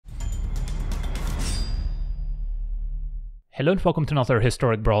Hello and welcome to another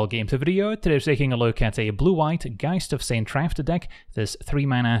Historic Brawl gameplay video. Today we're taking a look at a blue-white Geist of Saint Traft deck. This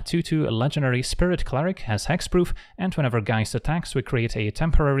 3-mana 2/2 legendary Spirit Cleric has hexproof, and whenever Geist attacks we create a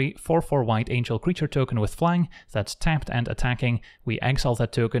temporary 4/4 white angel creature token with flying that's tapped and attacking. We exile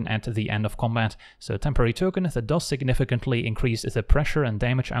that token at the end of combat. So a temporary token that does significantly increase the pressure and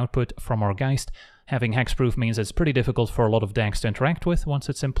damage output from our Geist. Having hexproof means it's pretty difficult for a lot of decks to interact with once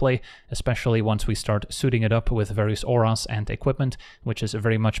it's in play, especially once we start suiting it up with various auras and equipment, which is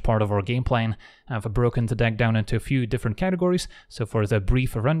very much part of our game plan. I've broken the deck down into a few different categories, so for the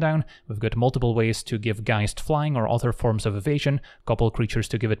brief rundown, we've got multiple ways to give Geist flying or other forms of evasion, couple creatures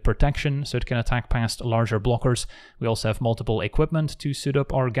to give it protection so it can attack past larger blockers. We also have multiple equipment to suit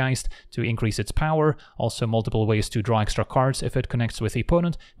up our Geist to increase its power, also multiple ways to draw extra cards if it connects with the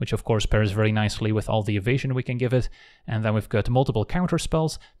opponent, which of course pairs very nicely with all the evasion we can give it. And then we've got multiple counter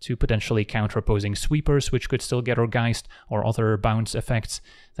spells to potentially counter opposing sweepers, which could still get our Geist, or other bounce effects.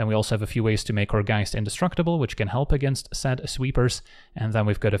 Then we also have a few ways to make our Geist indestructible, which can help against said sweepers. And then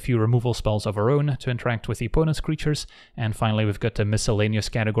we've got a few removal spells of our own to interact with the opponent's creatures. And finally we've got the miscellaneous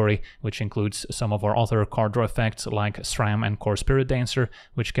category, which includes some of our other card draw effects like SRAM and Core Spirit Dancer,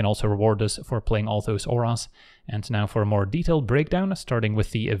 which can also reward us for playing all those auras. And now for a more detailed breakdown, starting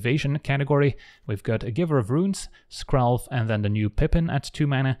with the evasion category, we've got a Giver of Runes, Skrelv, and then the new Pippin at 2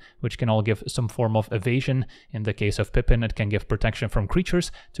 mana, which can all give some form of evasion. In the case of Pippin, it can give protection from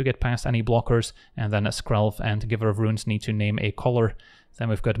creatures to get past any blockers, and then Skrelv and Giver of Runes need to name a color. Then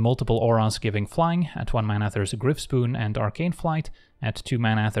we've got multiple auras giving flying. At 1 mana there's Griffspoon and Arcane Flight. At 2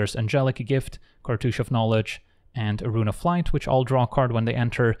 mana there's Angelic Gift, Cartouche of Knowledge, and a Rune of Flight, which all draw a card when they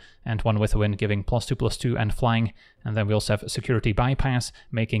enter, and one with a wind giving +2/+2 and flying. And then we also have Security Bypass,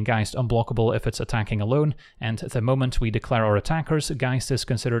 making Geist unblockable if it's attacking alone, and the moment we declare our attackers, Geist is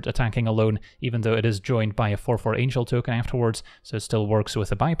considered attacking alone, even though it is joined by a 4/4 angel token afterwards, so it still works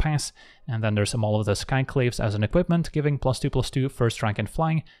with a bypass. And then there's all of the Skyclaves as an equipment, giving +2/+2, first strike and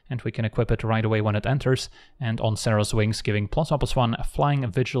flying, and we can equip it right away when it enters. And on Sarah's Wings, giving +1/+1, flying,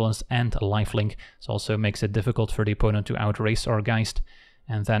 vigilance, and lifelink. So also makes it difficult for the opponent to outrace our Geist.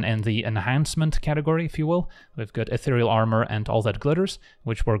 And then in the enhancement category, if you will, we've got Ethereal Armor and All That Glitters,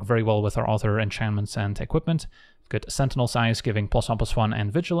 which work very well with our other enchantments and equipment. We've got Sentinel's Eyes giving +1/+1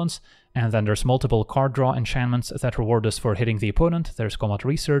 and Vigilance. And then there's multiple card draw enchantments that reward us for hitting the opponent. There's Combat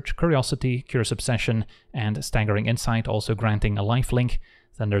Research, Curiosity, Curious Obsession, and Staggering Insight, also granting a lifelink.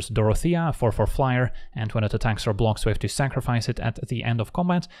 Then there's Dorothea, a 4/4 flyer, and when it attacks or blocks we have to sacrifice it at the end of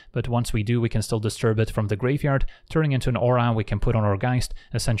combat, but once we do we can still disturb it from the graveyard, turning into an aura we can put on our Geist,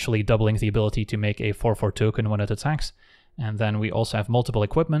 essentially doubling the ability to make a 4/4 token when it attacks. And then we also have multiple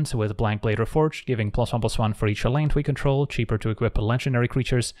equipment with Blackblade Reforged, giving +1/+1 for each land we control, cheaper to equip legendary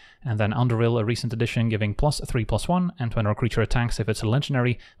creatures. And then Underil, a recent addition, giving +3/+1, and when our creature attacks, if it's a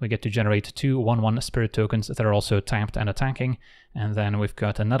legendary, we get to generate 2 1/1 spirit tokens that are also tapped and attacking. And then we've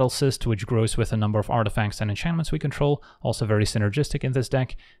got a Nettle Cyst, which grows with a number of artifacts and enchantments we control, also very synergistic in this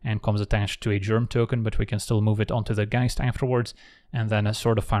deck, and comes attached to a Germ token, but we can still move it onto the Geist afterwards. And then a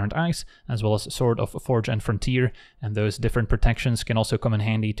Sword of Fire and Ice, as well as Sword of Forge and Frontier, and those different protections can also come in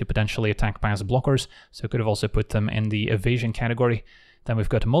handy to potentially attack past blockers, so could have also put them in the evasion category. Then we've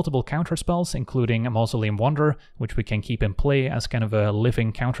got multiple counter spells, including Mausoleum Wanderer, which we can keep in play as kind of a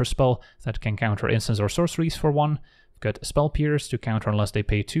living counter spell that can counter instants or sorceries for 1. We've got Spell Pierce to counter unless they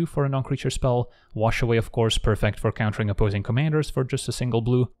pay 2 for a non-creature spell. Wash Away, of course, perfect for countering opposing commanders for just a single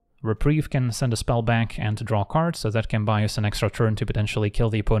blue. Reprieve can send a spell back and draw cards, so that can buy us an extra turn to potentially kill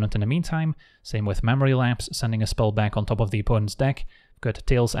the opponent in the meantime. Same with Memory Lapse, sending a spell back on top of the opponent's deck. We've got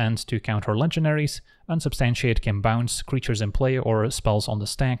Tail's End to counter legendaries. Unsubstantiate can bounce creatures in play or spells on the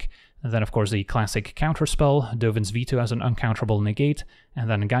stack. And then of course the classic counter spell, Dovin's Veto as an uncounterable negate. And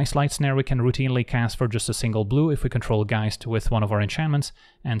then Geistlight Snare we can routinely cast for just a single blue if we control Geist with one of our enchantments.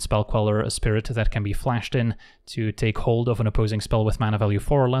 And Spell Queller, a spirit that can be flashed in to take hold of an opposing spell with mana value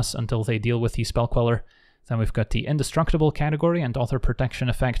 4 or less until they deal with the Spell Queller. Then we've got the Indestructible category and other protection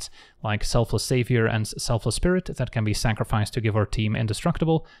effects like Selfless Savior and Selfless Spirit that can be sacrificed to give our team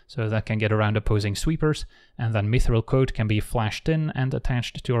indestructible, so that can get around opposing sweepers. And then Mithril Coat can be flashed in and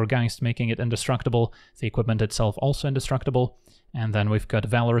attached to our Geist, making it indestructible. The equipment itself also indestructible. And then we've got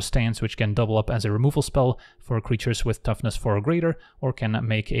Valorous Stance, which can double up as a removal spell for creatures with toughness 4 or greater, or can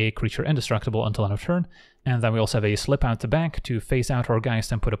make a creature indestructible until end of turn. And then we also have a Slip Out the Back to phase out our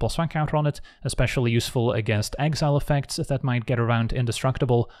Geist and put a +1 counter on it, especially useful against exile effects that might get around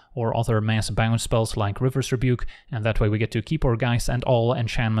indestructible, or other mass bounce spells like River's Rebuke, and that way we get to keep our Geist and all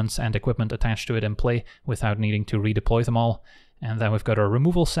enchantments and equipment attached to it in play without needing to redeploy them all. And then we've got our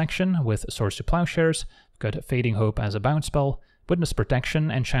removal section with Swords to Plowshares. We've got Fading Hope as a bounce spell. Witness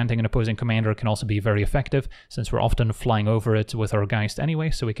Protection, enchanting an opposing commander can also be very effective, since we're often flying over it with our Geist anyway,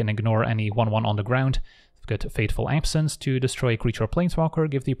 so we can ignore any 1/1 on the ground. We've got Fateful Absence to destroy a creature or planeswalker,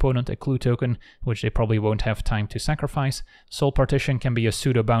 give the opponent a clue token, which they probably won't have time to sacrifice. Soul Partition can be a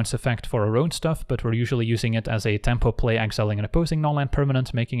pseudo-bounce effect for our own stuff, but we're usually using it as a tempo play, exiling an opposing non-land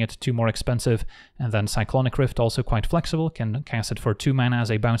permanent, making it 2 more expensive. And then Cyclonic Rift, also quite flexible, can cast it for 2 mana as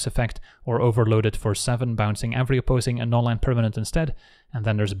a bounce effect, or overload it for 7, bouncing every opposing non-land permanent instead. And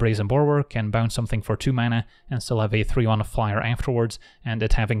then there's Brazen Borrower, can bounce something for 2 mana and still have a 3/1 flyer afterwards, and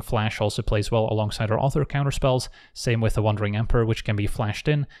it having flash also plays well alongside our other counterspells. Same with the Wandering Emperor, which can be flashed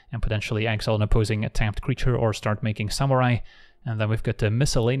in and potentially exile an opposing tapped creature or start making Samurai. And then we've got the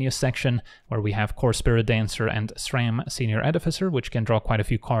miscellaneous section where we have Core Spirit Dancer and SRAM Senior Edificer, which can draw quite a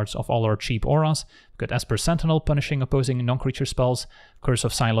few cards of all our cheap auras. We've got Esper Sentinel, punishing opposing non-creature spells. Curse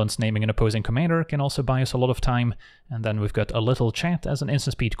of Silence, naming an opposing commander, can also buy us a lot of time. And then we've got a Little Chat as an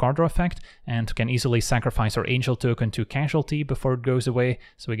instant speed card draw effect, and can easily sacrifice our Angel token to Casualty before it goes away,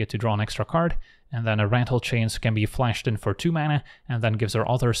 so we get to draw an extra card. And then a Rattle Chains can be flashed in for 2 mana, and then gives our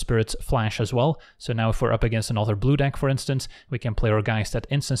other spirits flash as well. So now if we're up against another blue deck, for instance, we can play our Geist at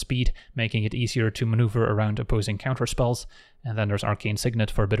instant speed, making it easier to maneuver around opposing counterspells. And then there's Arcane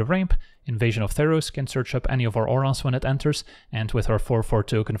Signet for a bit of ramp. Invasion of Theros can search up any of our auras when it enters, and with our 4/4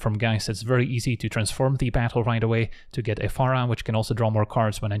 token from Geist, it's very easy to transform the battle right away to get a Phara, which can also draw more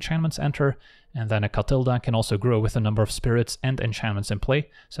cards when enchantments enter. And then a Catilda can also grow with a number of spirits and enchantments in play,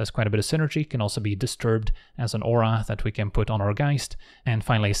 so has quite a bit of synergy, can also be disturbed as an aura that we can put on our Geist. And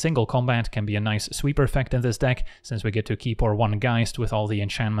finally, Single Combat can be a nice sweeper effect in this deck, since we get to keep our 1 Geist with all the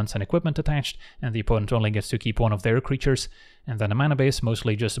enchantments and equipment attached, and the opponent only gets to keep 1 of their creatures. And then a mana base,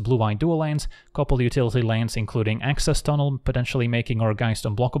 mostly just blue-white dual lands, couple utility lands including Access Tunnel, potentially making our Geist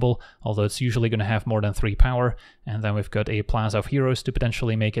unblockable, although it's usually going to have more than 3 power. And then we've got a Plaza of Heroes to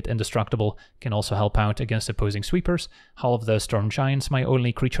potentially make it indestructible, can also help out against opposing sweepers. Hall of the Storm Giants, my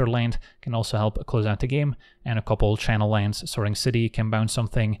only creature land, can also help close out the game. And a couple channel lands, Soaring City can bounce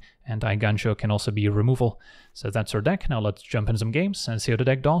something, and Aiganjo can also be removal. So that's our deck. Now let's jump in some games and see how the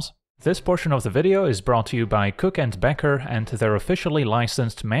deck does. This portion of the video is brought to you by Cook & Becker and their officially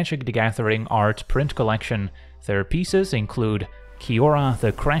licensed Magic the Gathering art print collection. Their pieces include Kiora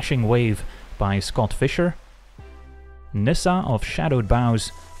the Crashing Wave by Scott Fisher, Nissa of Shadowed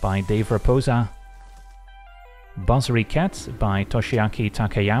Boughs by Dave Raposa, Buzzry Cat by Toshiaki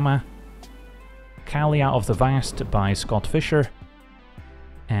Takayama, Kalia of the Vast by Scott Fisher,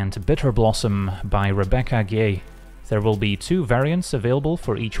 and Bitter Blossom by Rebecca Gay. There will be 2 variants available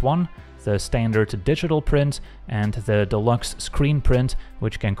for each one, the standard digital print and the deluxe screen print,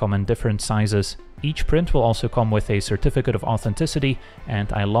 which can come in different sizes. Each print will also come with a certificate of authenticity,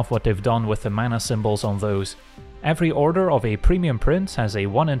 and I love what they've done with the mana symbols on those. Every order of a premium print has a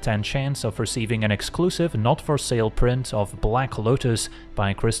 1 in 10 chance of receiving an exclusive not-for-sale print of Black Lotus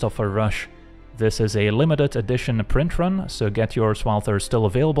by Christopher Rush. This is a limited edition print run, so get yours while they're still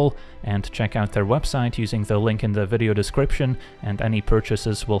available, and check out their website using the link in the video description, and any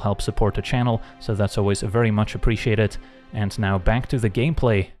purchases will help support the channel, so that's always very much appreciated. And now back to the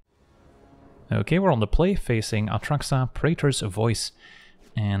gameplay. Okay, we're on the play, facing Atraxa, Praetors Voice,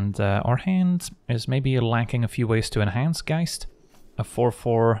 and our hand is maybe lacking a few ways to enhance Geist. A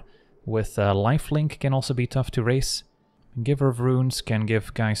 4/4 with lifelink can also be tough to race. Giver of Runes can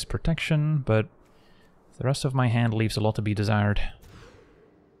give Geist protection, but the rest of my hand leaves a lot to be desired.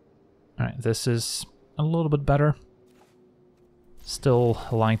 Alright, this is a little bit better. Still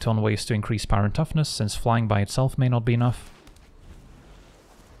light on ways to increase power and toughness, since flying by itself may not be enough.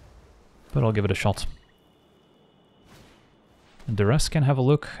 But I'll give it a shot. The rest can have a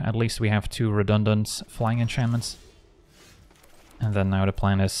look, at least we have 2 redundant flying enchantments. And then now the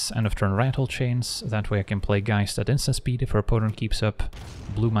plan is end of turn Rattle Chains, that way I can play Geist at instant speed if our opponent keeps up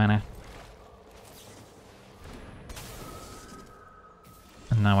blue mana.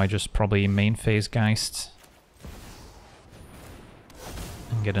 And now I just probably main phase Geist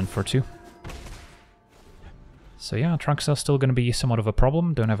and get in for 2. So yeah, Atraxa is still going to be somewhat of a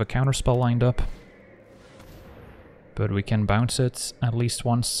problem, don't have a counterspell lined up. But we can bounce it at least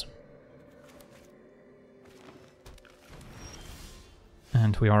once.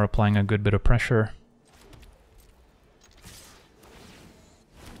 And we are applying a good bit of pressure.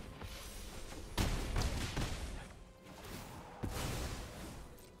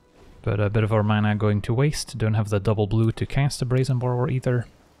 But a bit of our mana going to waste. Don't have the double blue to cast a Brazen Borrower either.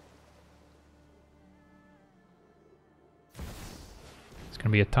 It's gonna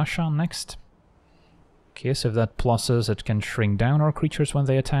be a Tashan next. Okay, so if that pluses, it can shrink down our creatures when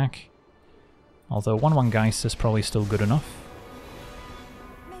they attack. Although 1/1 Geist is probably still good enough.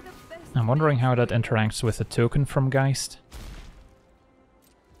 I'm wondering how that interacts with the token from Geist.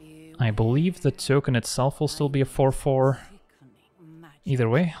 I believe the token itself will still be a 4/4. Either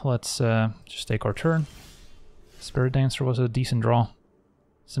way, let's just take our turn. Spirit Dancer was a decent draw.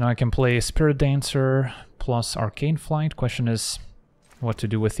 So now I can play Spirit Dancer plus Arcane Flight. Question is what to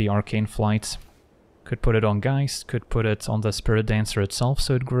do with the Arcane Flight. Could put it on Geist, could put it on the Spirit Dancer itself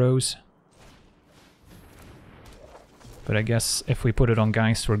so it grows. But I guess if we put it on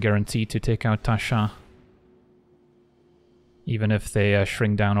Geist, we're guaranteed to take out Tasha. Even if they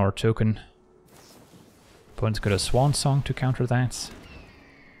shrink down our token. Opponent's got a Swan Song to counter that.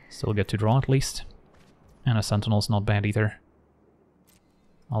 Still get to draw at least. And a Sentinel's not bad either.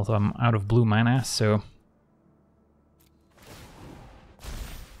 Although I'm out of blue mana, so...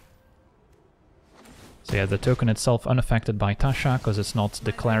 So yeah, the token itself unaffected by Tasha, because it's not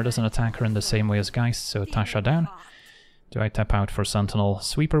declared as an attacker in the same way as Geist, so Tasha down. Do I tap out for Sentinel?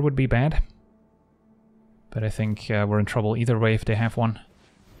 Sweeper would be bad. But I think we're in trouble either way if they have one.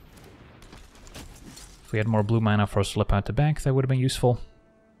 If we had more blue mana for Slip Out the Back, that would have been useful.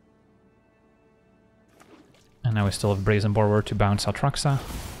 And now we still have Brazen Borrower to bounce Atraxa.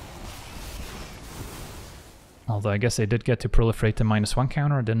 Although I guess they did get to proliferate the -1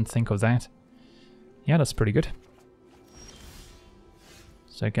 counter, I didn't think of that. Yeah, that's pretty good.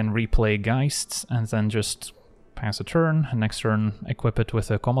 So I can replay Geist and then just pass a turn, and next turn equip it with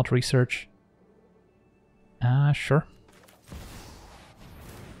a Combat Research. Sure.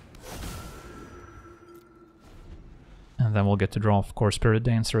 And then we'll get to draw, of course, Spirit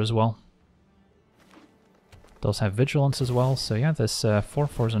Dancer as well. Does have Vigilance as well, so yeah, this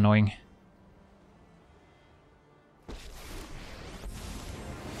 4/4 is annoying.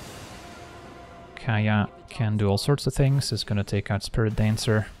 Kaya can do all sorts of things, is gonna take out Spirit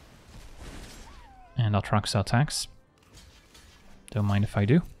Dancer. And Atraxa attacks. Don't mind if I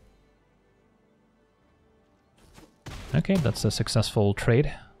do. Okay, that's a successful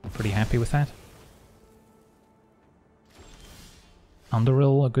trade. Pretty happy with that.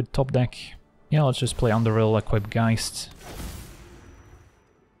 Underil, a good top deck. Yeah, let's just play Underil, equip Geist.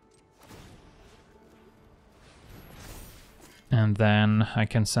 And then I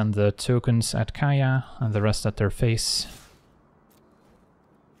can send the tokens at Kaya and the rest at their face.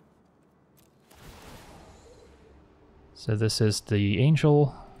 So this is the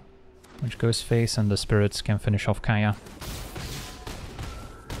Angel, which goes face, and the Spirits can finish off Kaya.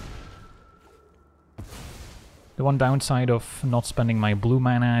 The one downside of not spending my blue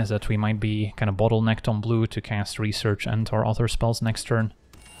mana is that we might be kind of bottlenecked on blue to cast Research and or other spells next turn.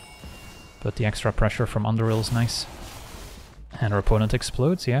 But the extra pressure from Underil is nice. And our opponent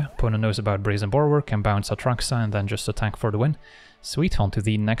explodes, yeah. Opponent knows about Brazen Borrower, can bounce Atraxa and then just attack for the win. Sweet, on to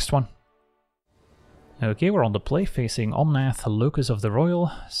the next one. Okay, we're on the play facing Omnath, Locus of the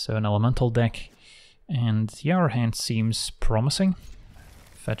Roil, so an elemental deck. And yeah, our hand seems promising.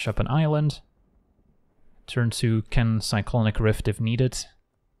 Fetch up an island. Turn 2 can Cyclonic Rift if needed.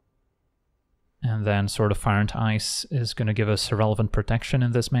 And then Sword of Fire and Ice is going to give us irrelevant protection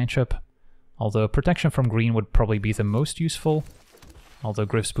in this matchup. Although protection from green would probably be the most useful. Although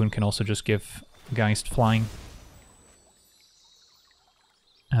Grifspoon can also just give Geist flying.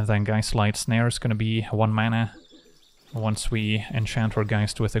 And then Geist Light Snare is going to be 1 mana once we enchant our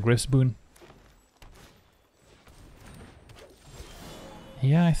Geist with a Grifspoon.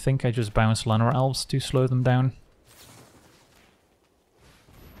 Yeah, I think I just bounce Llanowar Elves to slow them down.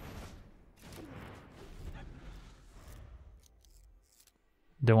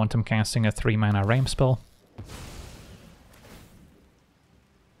 Don't want them casting a 3 mana Ram spell.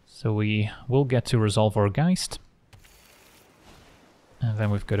 So we will get to resolve our Geist. And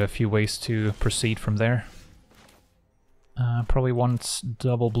then we've got a few ways to proceed from there. Probably want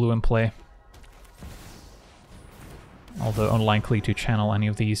double blue in play. Although unlikely to channel any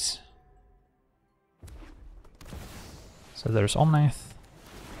of these. So there's Omnath.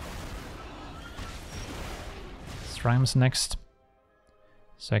 SRAM's next.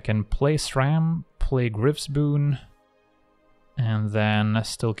 So I can play SRAM, play Grifspoon, and then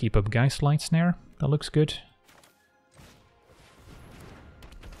still keep up Geist Light Snare. That looks good.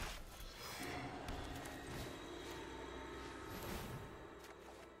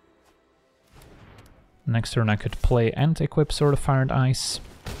 Next turn I could play and equip Sword of Fire and Ice.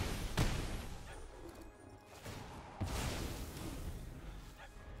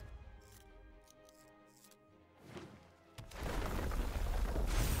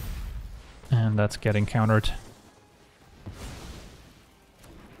 And that's getting countered.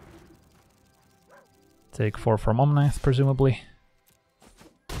 Take 4 from Omnath, presumably.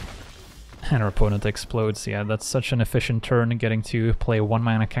 And our opponent explodes. Yeah, that's such an efficient turn, getting to play a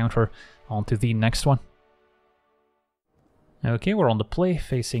 1-mana counter onto the next one. Okay, we're on the play,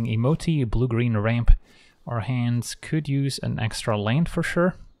 facing Imoti, blue-green ramp. Our hands could use an extra land for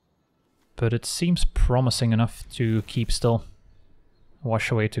sure, but it seems promising enough to keep still.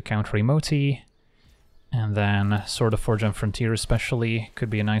 Wash away to counter Imoti, and then Sword of Forge and Frontier especially could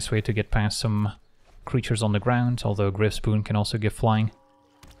be a nice way to get past some creatures on the ground, although Griff's Boon can also give flying.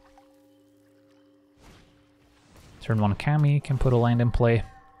 Turn 1 Kami can put a land in play.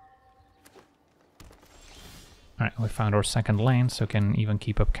 Alright, we found our second land, so can even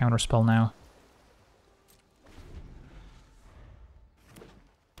keep up Counterspell now.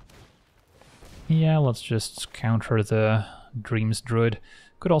 Yeah, let's just counter the Dreams Druid.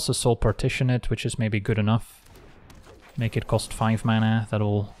 Could also Soul Partition it, which is maybe good enough. Make it cost 5 mana,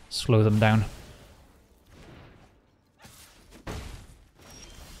 that'll slow them down.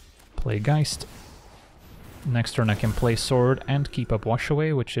 Play Geist. Next turn I can play Sword and keep up Wash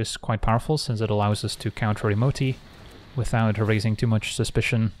Away, which is quite powerful since it allows us to counter Imoti without raising too much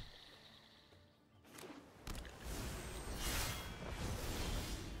suspicion.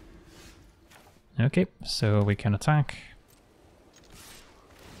 Okay, so we can attack.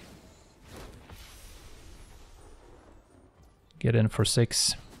 Get in for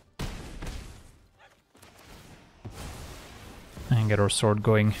 6. And get our sword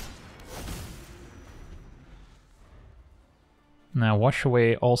going. Now, Wash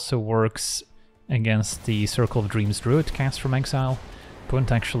Away also works against the Circle of Dreams Druid cast from exile.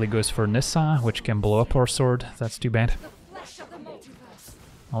 Opponent actually goes for Nissa, which can blow up our sword. That's too bad.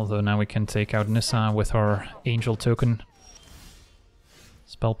 Although now we can take out Nissa with our Angel token.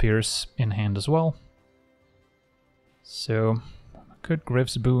 Spell Pierce in hand as well. So, could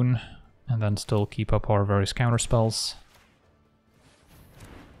Griff's Boon and then still keep up our various counterspells.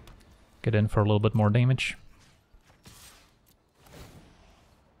 Get in for a little bit more damage.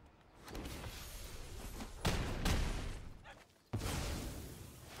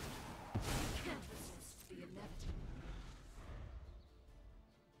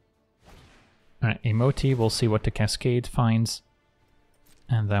 Alright, Imoti, we'll see what the Cascade finds,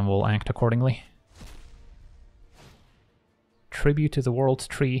 and then we'll act accordingly. Tribute to the World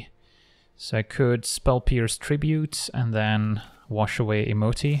Tree, so I could Spell Pierce Tribute, and then Wash Away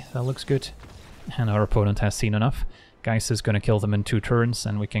Imoti, that looks good. And our opponent has seen enough. Geist is going to kill them in 2 turns,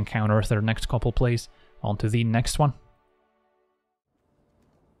 and we can counter their next couple plays. On to the next one.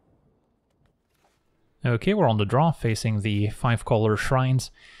 Okay, we're on the draw, facing the 5-color Shrines.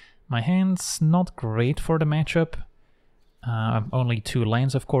 My hand's not great for the matchup. Only 2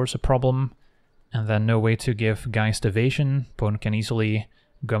 lands, of course, a problem. And then no way to give Geist evasion. Opponent can easily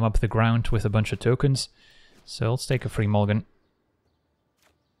gum up the ground with a bunch of tokens. So let's take a free mulligan.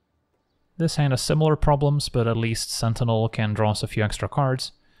 This hand has similar problems, but at least Sentinel can draw us a few extra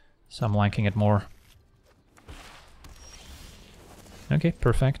cards. So I'm liking it more. Okay,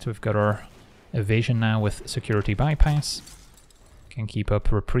 perfect. We've got our evasion now with Security Bypass. Can keep up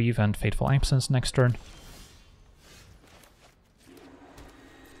Reprieve and Fateful Absence next turn.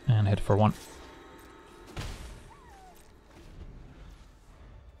 And hit for 1.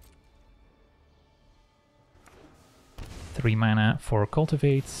 Three mana for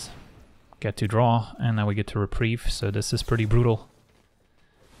Cultivate. Get to draw, and now we get to Reprieve, so this is pretty brutal.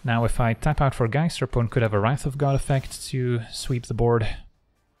 Now if I tap out for Geist, our opponent could have a Wrath of God effect to sweep the board.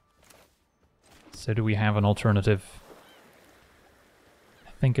 So do we have an alternative?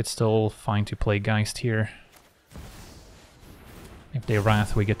 I think it's still fine to play Geist here. If they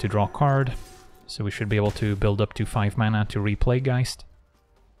Wrath, we get to draw a card, so we should be able to build up to 5 mana to replay Geist.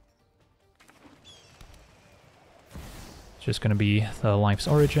 It's just going to be the Life's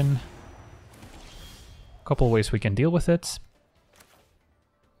Origin. Couple ways we can deal with it.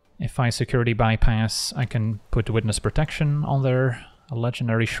 If I Security Bypass, I can put Witness Protection on their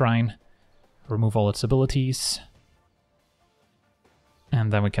Legendary Shrine, remove all its abilities,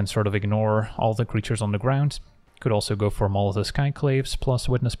 and then we can sort of ignore all the creatures on the ground. Could also go for Maul of the Skyclaves plus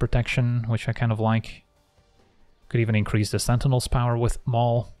Witness Protection, which I kind of like. Could even increase the Sentinel's power with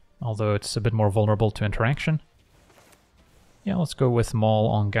Maul, although it's a bit more vulnerable to interaction. Yeah, let's go with Maul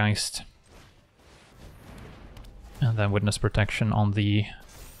on Geist. And then Witness Protection on the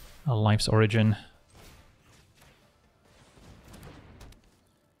Life's Origin.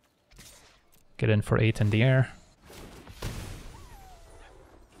 Get in for 8 in the air.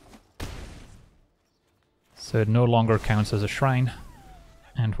 So it no longer counts as a shrine,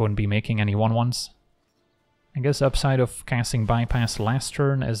 and won't be making any 1/1s. I guess upside of casting Bypass last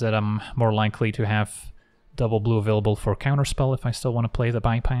turn is that I'm more likely to have double blue available for counterspell if I still want to play the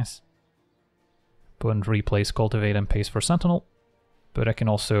bypass. Opponent replays Cultivate and pays for Sentinel. But I can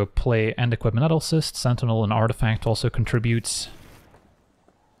also play End Equipment Assist, Sentinel and Artifact also contributes.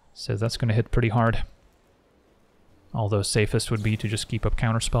 So that's going to hit pretty hard. Although safest would be to just keep up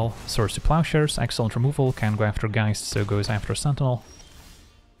Counterspell. Swords to Plowshares, excellent removal, can go after Geist, so goes after Sentinel.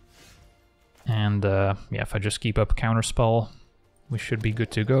 And yeah, if I just keep up Counterspell, we should be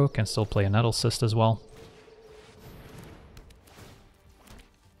good to go. Can still play a Nettle Cyst as well.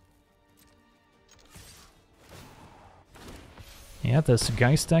 Yeah, this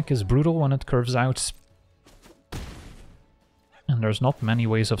Geist deck is brutal when it curves out. And there's not many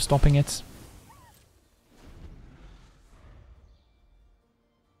ways of stopping it.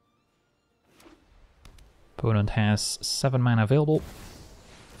 Opponent has 7 mana available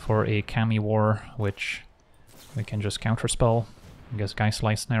for a Kami War, which we can just counterspell. I guess Geist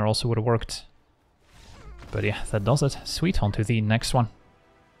Light Snare also would have worked. But yeah, that does it. Sweet, on to the next one.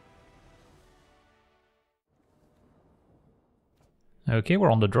 Okay,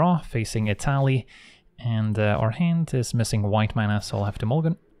 we're on the draw, facing Etali, and our hand is missing white mana, so I'll have to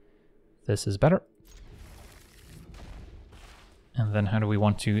mulligan. This is better. And then how do we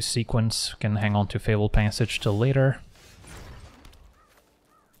want to sequence? Can hang on to Fabled Passage till later.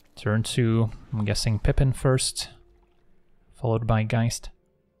 Turn 2, I'm guessing Pippin first, followed by Geist.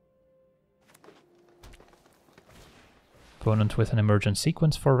 Opponent with an emergent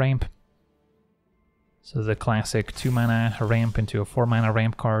sequence for ramp. So the classic 2 mana ramp into a 4 mana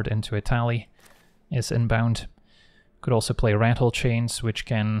ramp card into Etali is inbound. Could also play Rattle Chains, which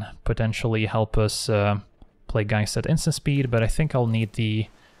can potentially help us play Geist at instant speed, but I think I'll need the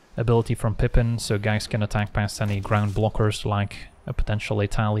ability from Pippin, so Geist can attack past any ground blockers like a potential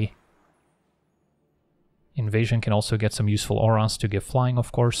Etali. Invasion can also get some useful auras to give flying,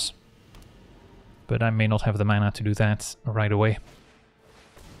 of course, but I may not have the mana to do that right away.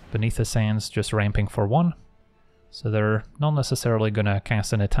 Beneath the Sands, just ramping for 1, so they're not necessarily gonna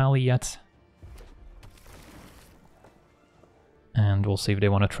cast an Etali yet. And we'll see if they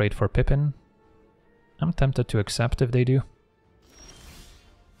want to trade for Pippin. I'm tempted to accept if they do.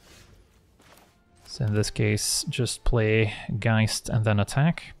 So in this case, just play Geist and then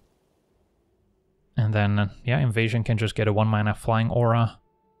attack. And then, yeah, Invasion can just get a 1 mana flying aura.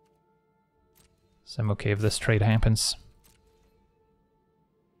 So I'm okay if this trade happens.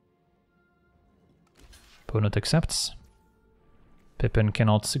 Opponent accepts. Pippin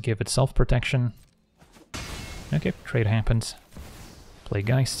cannot give itself protection. Okay, trade happens. Play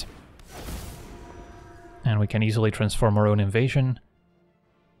Geist. And we can easily transform our own Invasion.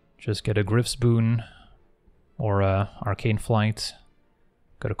 Just get a Griff's Boon or Arcane Flight.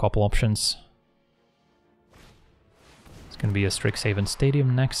 Got a couple options. It's gonna be a Strixhaven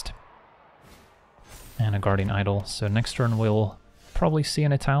Stadium next. And a Guardian Idol. So next turn we'll probably see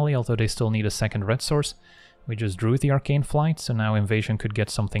an Etali, although they still need a second red source. We just drew the Arcane Flight, so now Invasion could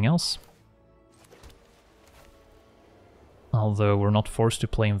get something else. Although we're not forced to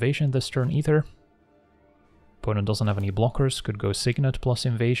play Invasion this turn either. Opponent doesn't have any blockers, could go Signet plus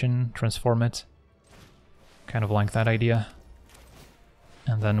Invasion, transform it. Kind of like that idea.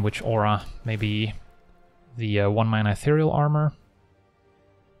 And then which aura? Maybe the 1 mana Ethereal Armor.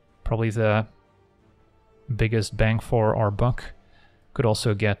 Probably the biggest bang for our buck. Could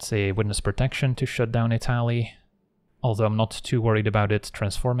also get a Witness Protection to shut down Etali, although I'm not too worried about it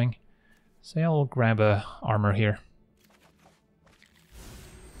transforming. So yeah, I'll grab a armor here.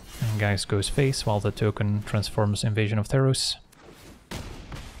 And Geist goes face while the token transforms Invasion of Theros.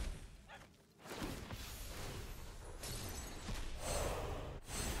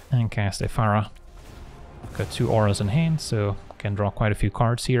 And cast Ephara. I've got 2 auras in hand, so can draw quite a few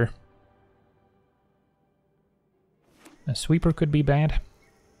cards here. A Sweeper could be bad.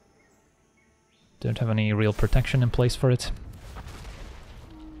 Don't have any real protection in place for it.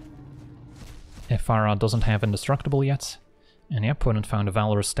 Ephara doesn't have Indestructible yet. And the opponent found a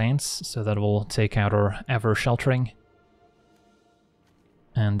Valorous Stance, so that will take out our Ever Sheltering.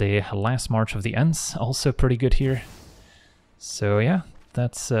 And a Last March of the Ents, also pretty good here. So yeah,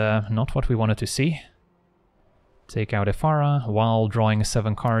 that's not what we wanted to see. Take out Ephara while drawing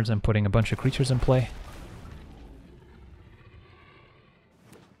 7 cards and putting a bunch of creatures in play.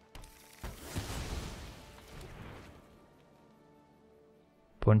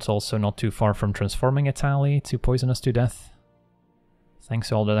 Opponent's also not too far from transforming Etali to poison us to death. Thanks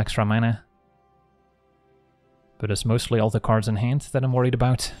to all that extra mana. But it's mostly all the cards in hand that I'm worried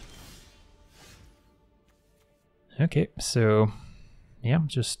about. Okay, so yeah,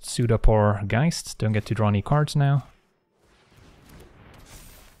 just suit up our Geist. Don't get to draw any cards now.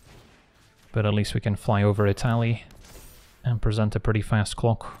 But at least we can fly over Etali and present a pretty fast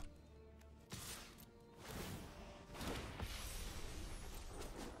clock.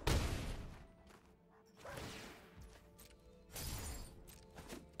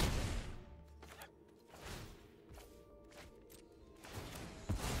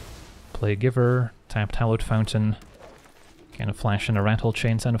 Play Giver, tapped Hallowed Fountain, kind of flash in a Rattle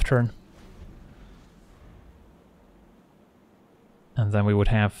Chains end of turn. And then we would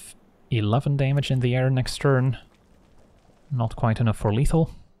have 11 damage in the air next turn. Not quite enough for lethal.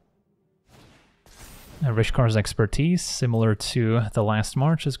 Rishkar's Expertise, similar to the last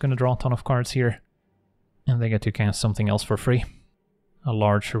March, is going to draw a ton of cards here. And they get to cast something else for free. A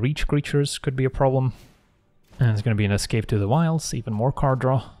large reach creatures could be a problem. And it's going to be an Escape to the Wilds, even more card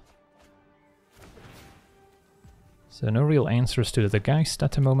draw. So no real answers to the Geist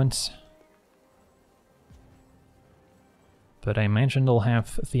at the moment. But I imagine they'll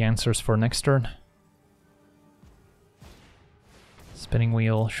have the answers for next turn. Spinning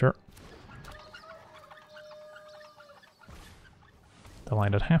Wheel, sure.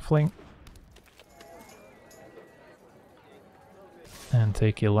 Delighted Halfling. And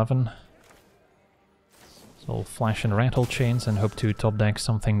take 11. So we'll flash in Rattle Chains and hope to top deck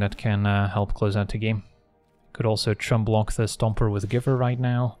something that can help close out the game. Could also chum block the Stomper with Giver right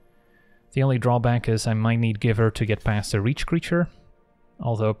now. The only drawback is I might need Giver to get past a reach creature.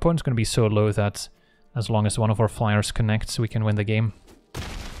 Although opponent's going to be so low that as long as one of our flyers connects, we can win the game.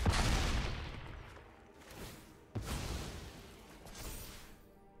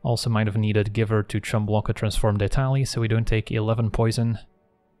 Also might have needed Giver to chum block a transformed Etali, so we don't take 11 poison,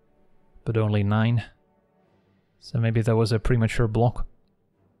 but only 9. So maybe that was a premature block.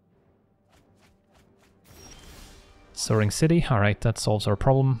 Soaring City, alright, that solves our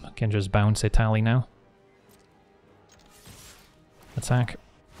problem. Can just bounce Etali now. Attack.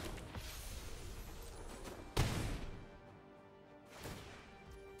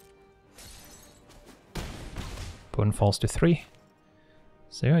 Opponent falls to 3.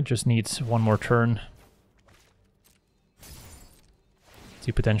 So yeah, it just needs one more turn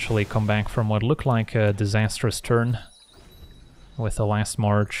to potentially come back from what looked like a disastrous turn with the last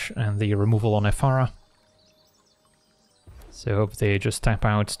March and the removal on Ephara. So I hope they just tap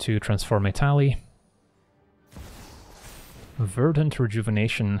out to transform Etali. Verdant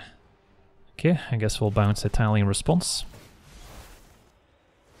Rejuvenation. Okay, I guess we'll bounce Etali in response.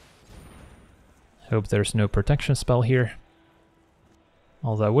 Hope there's no protection spell here.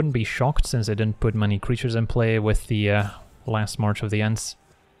 Although I wouldn't be shocked since I didn't put many creatures in play with the last March of the Ents.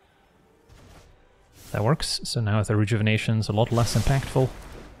 That works, so now the Rejuvenation's a lot less impactful.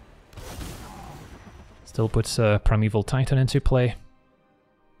 Still puts Primeval Titan into play.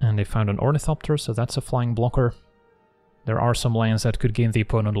 And they found an Ornithopter, so that's a flying blocker. There are some lands that could gain the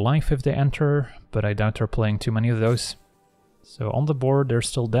opponent life if they enter, but I doubt they're playing too many of those. So on the board, they're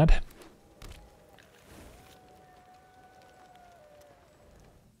still dead.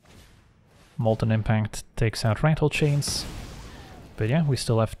 Molten Impact takes out Rattle Chains. But yeah, we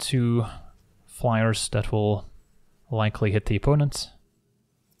still have 2 flyers that will likely hit the opponent.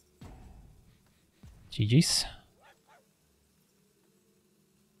 GG's.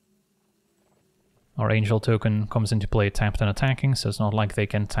 Our Angel token comes into play tapped and attacking, so it's not like they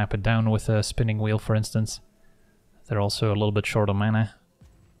can tap it down with a Spinning Wheel, for instance. They're also a little bit short on mana.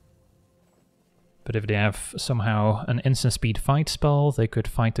 But if they have somehow an instant speed fight spell, they could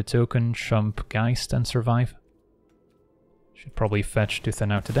fight the token, chump Geist and survive. Should probably fetch to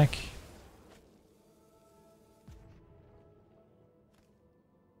thin out the deck.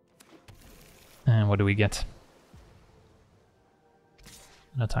 And what do we get?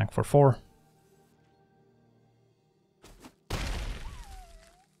 An attack for 4.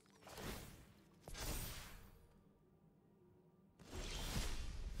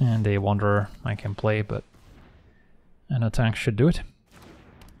 And a Wanderer I can play, but an attack should do it.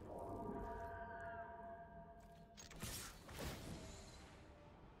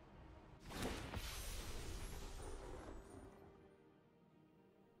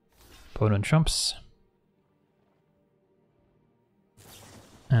 Opponent jumps.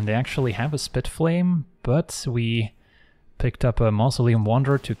 And they actually have a Spit Flame, but we picked up a Mausoleum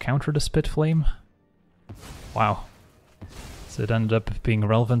Wanderer to counter the Spit Flame. Wow. So it ended up being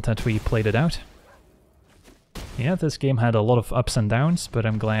relevant that we played it out. Yeah, this game had a lot of ups and downs, but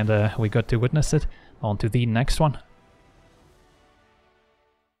I'm glad we got to witness it. On to the next one.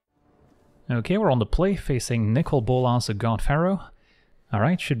 Okay, we're on the play, facing Nicol, Bolas, a God-Pharaoh.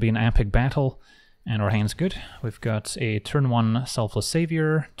 Alright, should be an epic battle, and our hand's good. We've got a turn 1 Selfless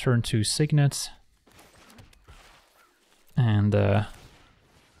Savior, turn 2 Signet, and turn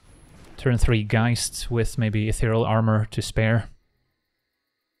Turn 3 Geist with maybe Ethereal Armor to spare.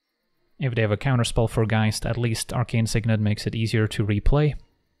 If they have a counterspell for Geist, at least Arcane Signet makes it easier to replay.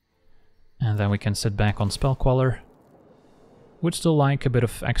 And then we can sit back on Spell Queller. Would still like a bit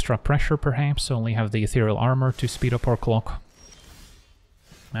of extra pressure perhaps, only have the Ethereal Armor to speed up our clock.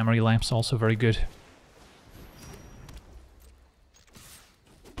 Memory Lapse also very good.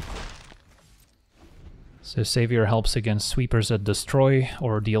 So Savior helps against sweepers that destroy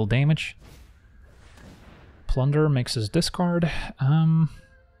or deal damage. Plunder makes us discard.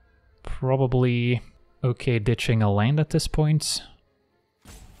 Probably okay ditching a land at this point.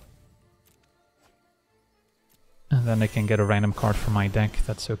 And then I can get a random card from my deck,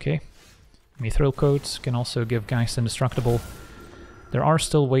 that's okay. Mithril Coat can also give Geist Indestructible. There are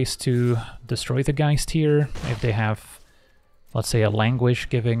still ways to destroy the Geist here. If they have, let's say, a Languish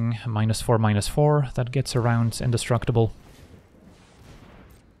giving -4/-4, that gets around Indestructible.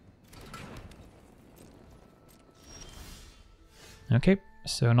 Okay,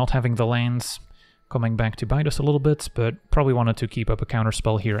 so not having the lands coming back to bite us a little bit, but probably wanted to keep up a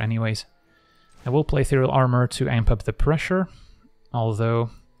counterspell here anyways. I will play Ethereal Armor to amp up the pressure,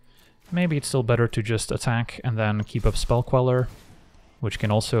 although maybe it's still better to just attack and then keep up Spell Queller, which can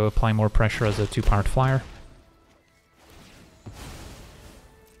also apply more pressure as a 2-powered flyer.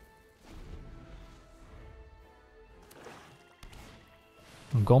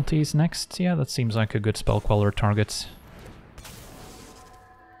 Gonti's next, yeah, that seems like a good Spell Queller target.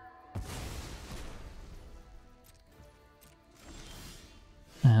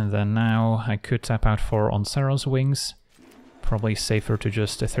 And then now I could tap out for Oncero's Wings. Probably safer to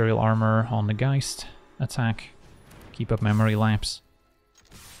just Ethereal Armor on the Geist, attack, keep up Memory Lapse.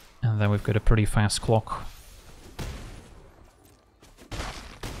 And then we've got a pretty fast clock.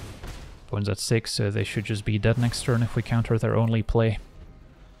 Opponent's at 6, so they should just be dead next turn if we counter their only play.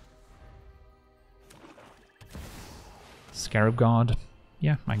 Scarab God,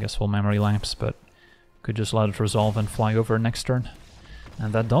 yeah, I guess we'll Memory Lapse, but could just let it resolve and fly over next turn.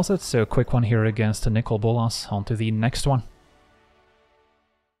 And that does it, so a quick one here against Nicol Bolas. On to the next one.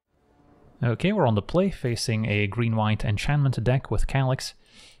 Okay, we're on the play, facing a green-white enchantment deck with Calix.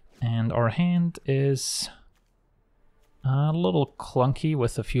 And our hand is a little clunky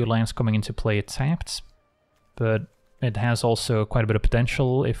with a few lands coming into play tapped. But it has also quite a bit of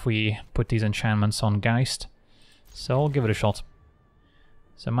potential if we put these enchantments on Geist. So I'll give it a shot.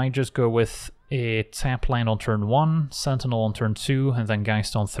 So I might just go with a tap land on turn 1, Sentinel on turn 2, and then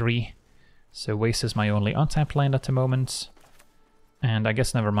Geist on 3. So Waste is my only untapped land at the moment. And I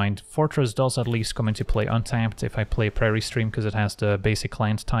guess never mind, Fortress does at least come into play untapped if I play Prairie Stream because it has the basic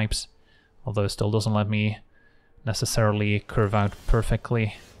land types. Although it still doesn't let me necessarily curve out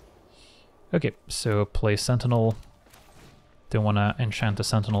perfectly. Okay, so play Sentinel. Don't want to enchant the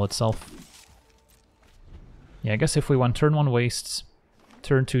Sentinel itself. Yeah, I guess if we went turn 1 Wastes,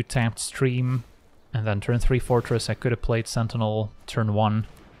 turn 2 tapped Stream, and then turn 3 Fortress, I could have played Sentinel turn 1,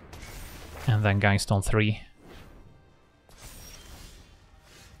 and then Geist on 3.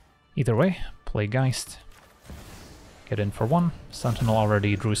 Either way, play Geist, get in for 1, Sentinel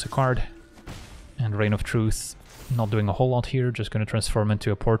already drew us a card, and Reign of Truth, not doing a whole lot here, just going to transform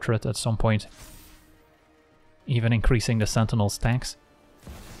into a Portrait at some point, even increasing the Sentinel stacks,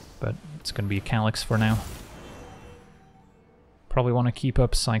 but it's going to be a Calix for now. Probably want to keep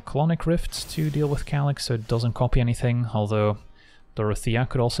up Cyclonic Rift to deal with Calix so it doesn't copy anything, although Dorothea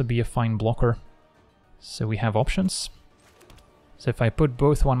could also be a fine blocker. So we have options. So if I put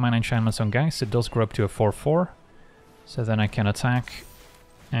both 1-mana enchantments on Geist, it does grow up to a 4/4. So then I can attack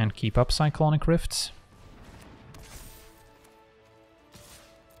and keep up Cyclonic Rift.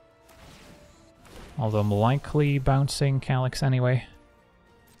 Although I'm likely bouncing Calix anyway.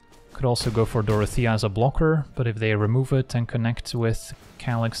 Could also go for Dorothea as a blocker, but if they remove it and connect with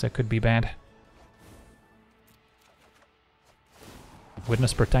Calix, that could be bad.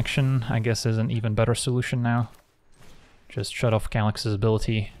 Witness Protection, I guess, is an even better solution now. Just shut off Calix's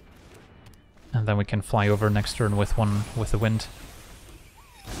ability, and then we can fly over next turn with one with the wind.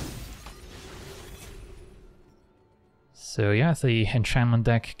 So yeah, the enchantment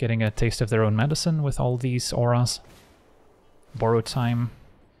deck getting a taste of their own medicine with all these auras. Borrowed Time,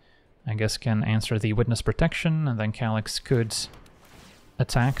 I guess, can answer the Witness Protection, and then Calix could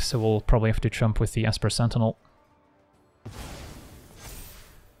attack, so we'll probably have to jump with the Esper Sentinel.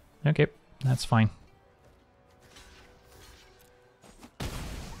 Okay, that's fine.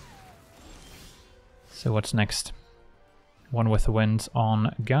 So what's next? One with the wind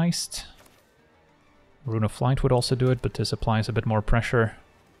on Geist. Rune of Flight would also do it, but this applies a bit more pressure.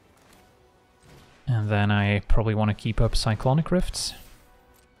 And then I probably want to keep up Cyclonic Rifts.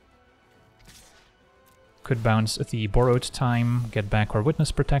 Could bounce the Borrowed Time, get back our Witness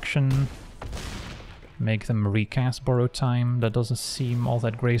Protection, make them recast Borrowed Time. That doesn't seem all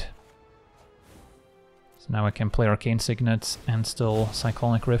that great. So now I can play Arcane Signet and still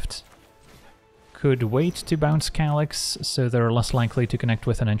Cyclonic Rift. Could wait to bounce Calix, so they're less likely to connect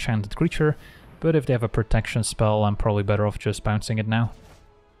with an enchanted creature, but if they have a protection spell, I'm probably better off just bouncing it now.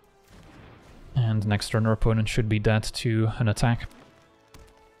 And next turn our opponent should be dead to an attack.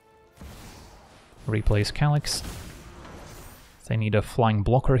 Replace Calix. They need a flying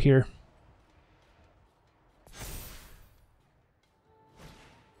blocker here.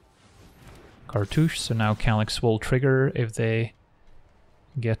 Cartouche, so now Calix will trigger if they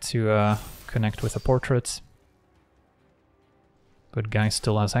get to connect with a portrait. But Geist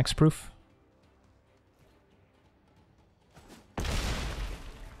still has hexproof.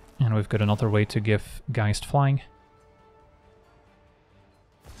 And we've got another way to give Geist flying.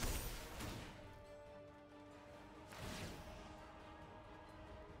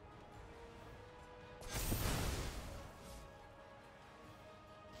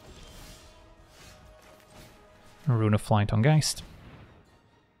 Rune of Flight on Geist.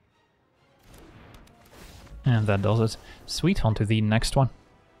 And that does it. Sweet, on to the next one.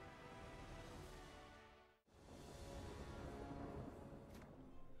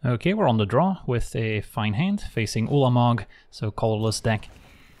 Okay, we're on the draw with a fine hand facing Ulamog, so colorless deck.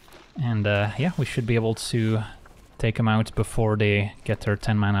 And yeah, we should be able to take them out before they get their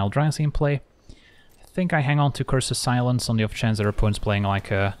 10 mana Eldrazi in play. I think I hang on to Curse of Silence on the off chance their opponent's playing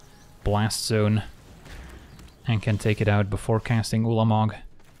like a Blast Zone and can take it out before casting Ulamog.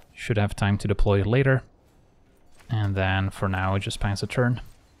 Should have time to deploy it later. And then for now just pass a turn.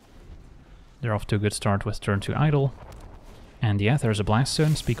 They're off to a good start with turn 2 idle. And yeah, there's a Blast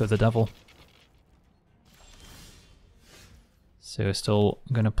Zone, speak of the devil. So still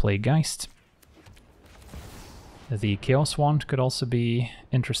gonna play Geist. The Chaos Wand could also be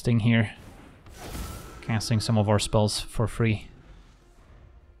interesting here. Casting some of our spells for free.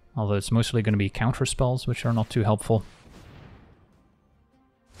 Although it's mostly gonna be counter spells, which are not too helpful.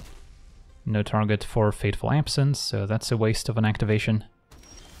 No target for Fateful Absence, so that's a waste of an activation.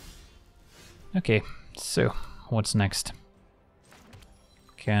 Okay, so what's next?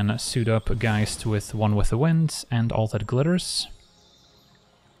 Can suit up a Geist with One with the Wind and All That Glitters.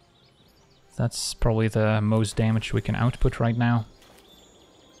 That's probably the most damage we can output right now.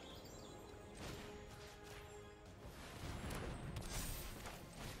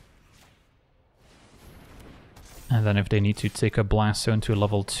 And then if they need to take a Blast Zone to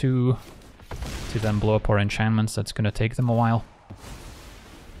level 2 to then blow up our enchantments, that's gonna take them a while.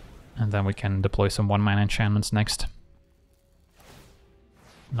 And then we can deploy some 1-mana enchantments next.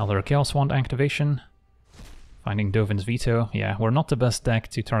 Another Chaos Wand activation. Finding Dovin's Veto. Yeah, we're not the best deck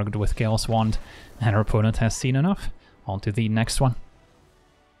to target with Chaos Wand, and our opponent has seen enough. On to the next one.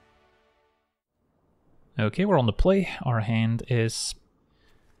 Okay, we're on the play. Our hand is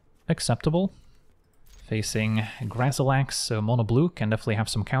acceptable. Facing Grazilaxx, so mono blue can definitely have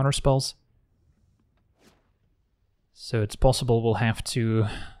some counter spells. So it's possible we'll have to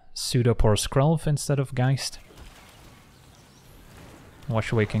suit up our Skrelv instead of Geist.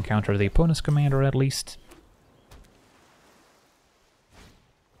 Wash Away can counter the opponent's commander at least.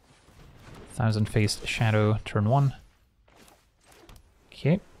 Thousand-Faced Shadow, turn 1.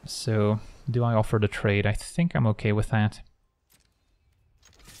 Okay, so do I offer the trade? I think I'm okay with that.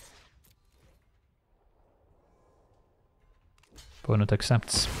 Opponent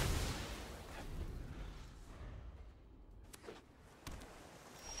accepts.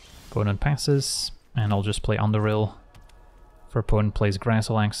 Opponent passes, and I'll just play Underrail. If our opponent plays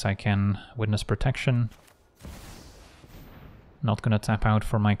Grazilaxx, I can Witness Protection. Not gonna tap out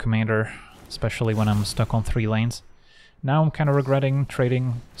for my commander, especially when I'm stuck on 3 lanes. Now I'm kind of regretting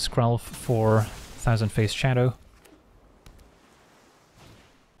trading Skrelv for Thousand-Faced Shadow.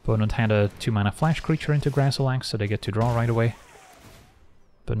 Opponent had a 2-mana flash creature into Grazilaxx, so they get to draw right away.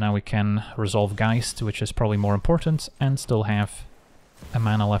 But now we can resolve Geist, which is probably more important, and still have a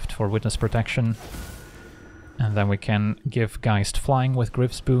mana left for Witness Protection. And then we can give Geist flying with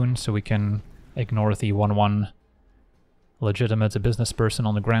Griff's Boon, so we can ignore the 1/1 legitimate business person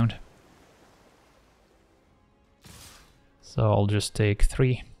on the ground. So I'll just take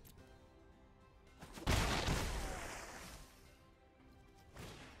 3.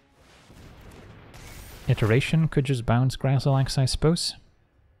 Iteration could just bounce Grazilaxx, I suppose.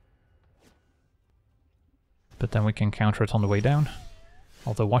 But then we can counter it on the way down.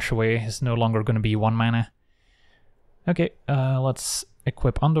 Although Wash Away is no longer going to be 1 mana. Okay, let's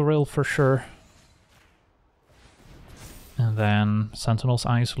equip Underrail for sure. And then Sentinel's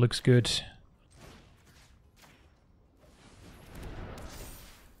Eyes looks good.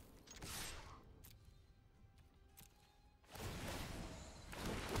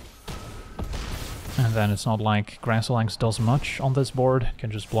 And then it's not like Grazilaxx does much on this board,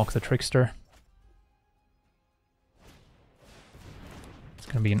 can just block the Trickster. It's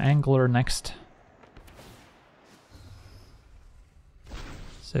gonna be an Angler next.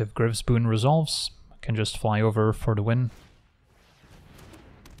 So if Griv's Boon resolves, I can just fly over for the win.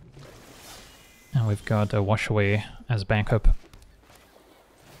 And we've got a Wash Away as backup.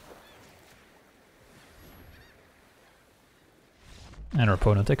 And our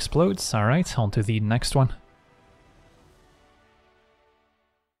opponent explodes. Alright, on to the next one.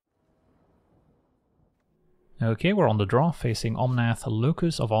 Okay, we're on the draw, facing Omnath,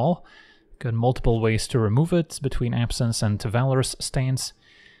 Locus of All. Got multiple ways to remove it, between Absence and Valor's Stance.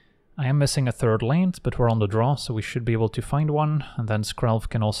 I am missing a third land, but we're on the draw, so we should be able to find one. And then Skrelv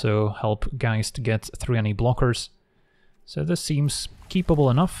can also help Geist get through any blockers. So this seems keepable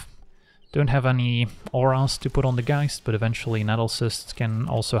enough. Don't have any auras to put on the Geist, but eventually Nettlecyst can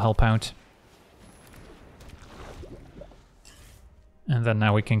also help out. And then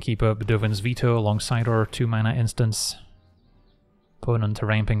now we can keep up Dovin's Veto alongside our 2-mana instance. Opponent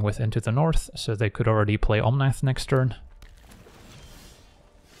ramping with Into the North, so they could already play Omnath next turn.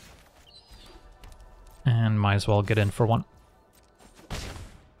 And might as well get in for one.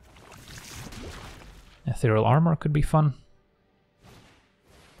 Ethereal Armor could be fun.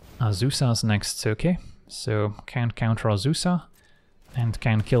 Azusa's next, okay. So can't counter Azusa, and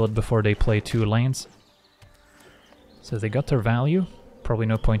can kill it before they play 2 lands. So they got their value. Probably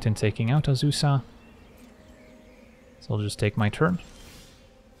no point in taking out Azusa. So I'll just take my turn.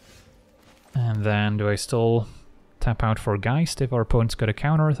 And then do I still tap out for Geist? If our opponent's got a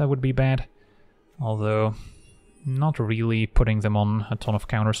counter, that would be bad. Although, not really putting them on a ton of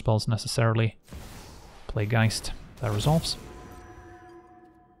counter spells necessarily. Play Geist, that resolves.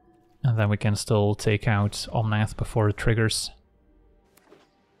 And then we can still take out Omnath before it triggers.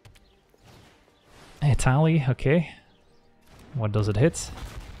 Etali, okay. What does it hit?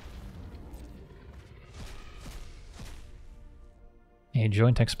 A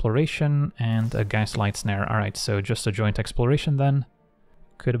Joint Exploration and a Geistlight Snare. Alright, so just a Joint Exploration then.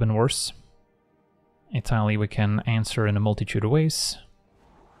 Could have been worse. Etali we can answer in a multitude of ways.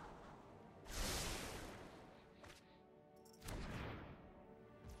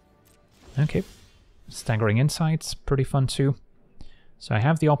 Okay. Staggering Insights, pretty fun too. So I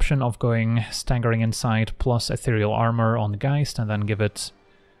have the option of going Staggering Insight plus Ethereal Armor on Geist and then give it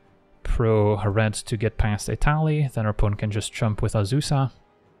Pro Red to get past Etali, then our opponent can just jump with Azusa.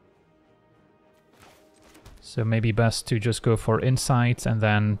 So maybe best to just go for Insight and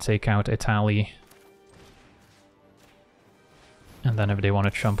then take out Etali. And then if they want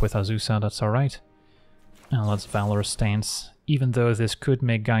to jump with Azusa, that's alright. And let's Valor's Stance. Even though this could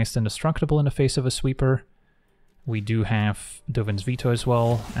make Geist indestructible in the face of a sweeper, we do have Dovin's Veto as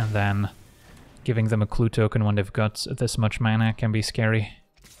well, and then giving them a clue token when they've got this much mana can be scary.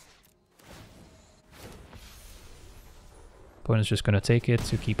 Opponent's just going to take it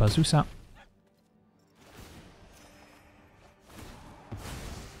to keep Azusa.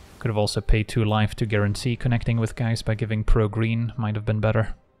 Could have also paid 2 life to guarantee connecting with Geist by giving Pro Green, might have been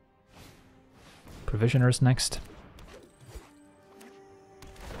better. Provisioners next.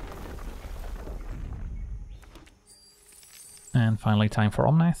 And finally time for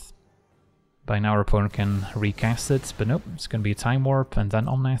Omnath. By now our opponent can recast it, but nope, it's gonna be a Time Warp and then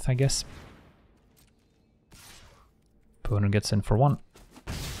Omnath, I guess. Opponent gets in for 1.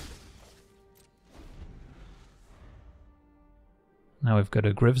 Now we've got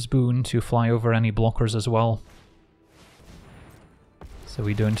a Griv's Boon to fly over any blockers as well. So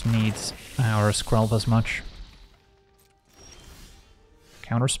we don't need our Skrelv as much.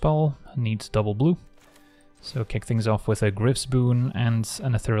 Counterspell needs double blue. So kick things off with a Griv's Boon and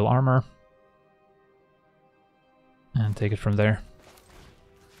an Ethereal Armor. And take it from there.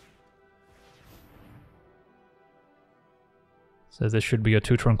 So this should be a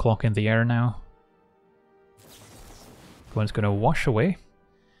 2-turn clock in the air now. Opponent's gonna wash away.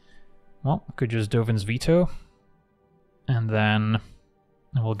 Well, could just Dovin's Veto. And then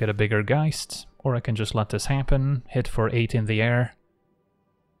we'll get a bigger Geist. Or I can just let this happen, hit for 8 in the air.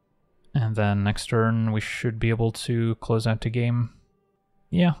 And then next turn we should be able to close out the game.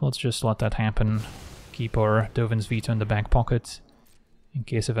 Yeah, let's just let that happen. Keep our Dovin's Veto in the back pocket in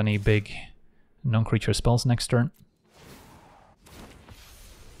case of any big non-creature spells next turn.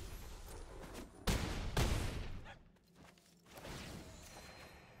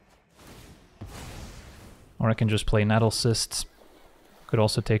 Or I can just play Nettlecyst. Could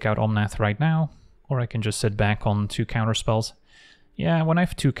also take out Omnath right now. Or I can just sit back on 2 counterspells. Yeah, when I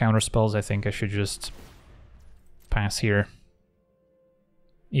have 2 counterspells, I think I should just pass here.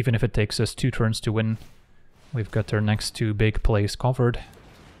 Even if it takes us 2 turns to win, we've got their next 2 big plays covered.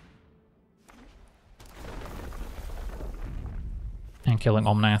 And killing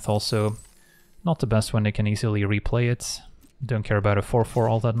Omnath also not the best when they can easily replay it. Don't care about a 4-4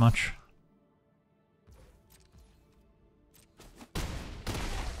 all that much.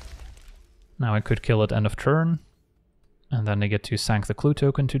 Now I could kill at end of turn, and then they get to sack the clue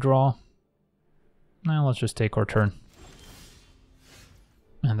token to draw. Now let's just take our turn.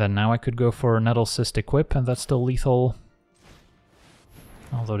 And then now I could go for Nettle Cyst Equip, and that's still lethal.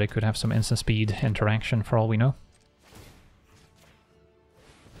 Although they could have some instant speed interaction for all we know.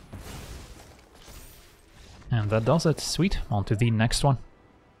 And that does it. Sweet. On to the next one.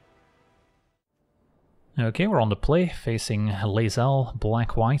 Okay, we're on the play, facing Laz'zel,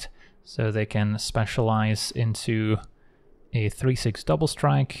 black-white, so they can specialize into a 3/6 double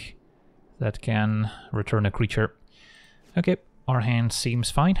strike that can return a creature. Okay, our hand seems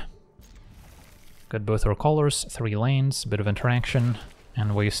fine. Got both our colors, 3 lanes, bit of interaction,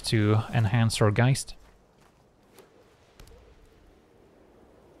 and ways to enhance our Geist.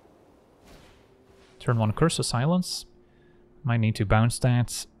 Turn 1 Curse of Silence. Might need to bounce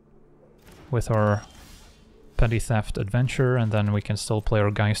that with our Petty Theft Adventure, and then we can still play our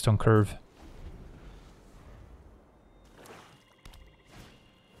Geist on curve.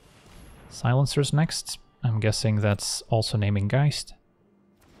 Silencers next. I'm guessing that's also naming Geist.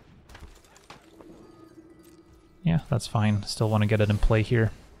 Yeah, that's fine. Still want to get it in play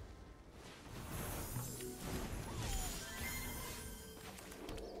here.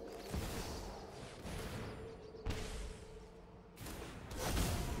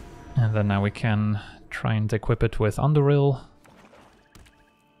 And then now we can try and equip it with Roil.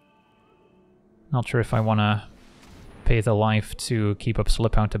 Not sure if I want to pay the life to keep up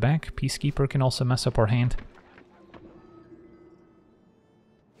Slip Out the Back. Peacekeeper can also mess up our hand.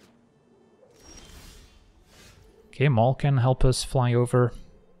 Okay, Maul can help us fly over.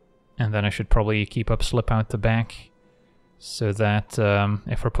 And then I should probably keep up Slip Out the Back, so that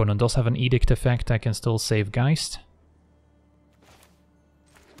if our opponent does have an Edict effect, I can still save Geist.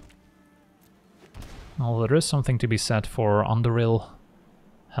 Although there is something to be said for Roil,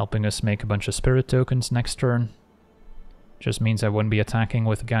 helping us make a bunch of spirit tokens next turn. Just means I wouldn't be attacking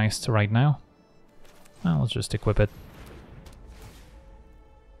with Geist right now. Well, let's just equip it.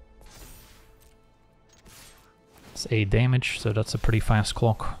 It's 8 damage, so that's a pretty fast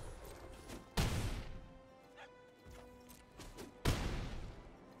clock.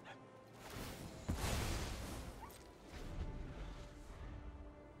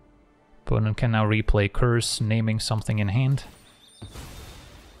 Opponent can now replay Curse, naming something in hand.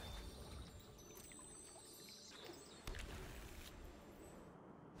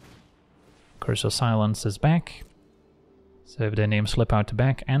 Curse of Silence is back. So if they name Slip Out the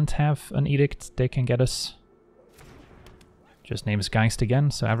Back and have an Edict, they can get us. Just names Geist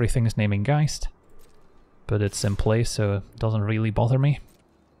again, so everything is naming Geist. But it's in play, so it doesn't really bother me.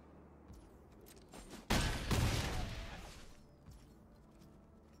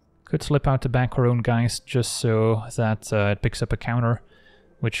 Could Slip Out the Back our own Geist just so that it picks up a counter,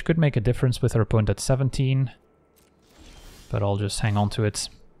 which could make a difference with our opponent at 17. But I'll just hang on to it.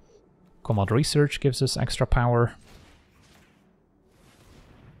 Combat Research gives us extra power.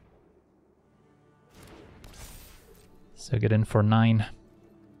 So get in for 9.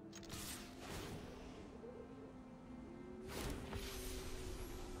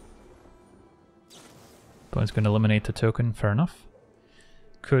 Opponent's going to eliminate the token, fair enough.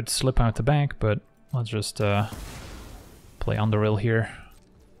 Could Slip Out the Back, but let's just play Roil here.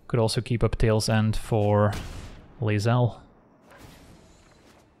 Could also keep up Tail's End for Laz'zel.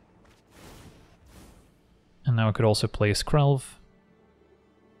 And now I could also play Skrelv.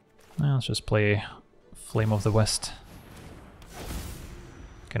 Now let's just play Flame of the West.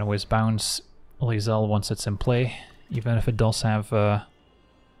 Can always bounce Laz'zel once it's in play, even if it does have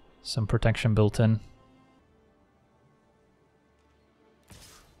some protection built in.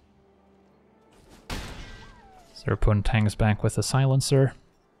 So their opponent hangs back with a Silencer.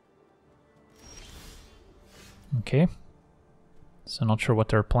 Okay. So not sure what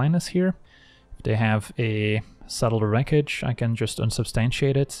their plan is here. If they have a Settle the Wreckage, I can just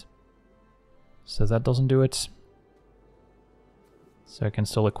unsubstantiate it. So that doesn't do it. So I can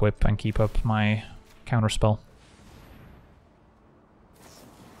still equip and keep up my counterspell.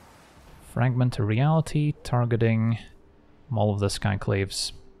 Fragment to Reality, targeting Maul of the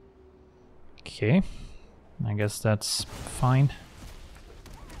Skyclaves. Okay. I guess that's fine.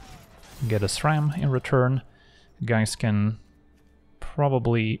 Get a SRAM in return. Guys can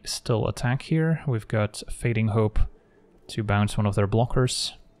probably still attack here. We've got Fading Hope to bounce one of their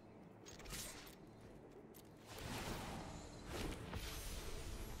blockers.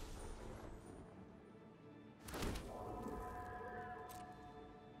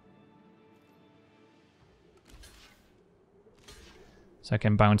 So I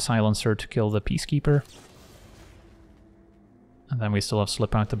can bounce Silencer to kill the Peacekeeper. And then we still have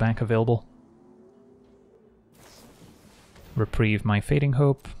Slip Out the Back available. Reprieve my Fading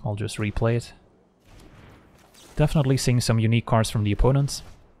Hope, I'll just replay it. Definitely seeing some unique cards from the opponents.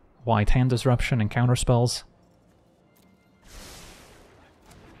 White Hand Disruption and counterspells.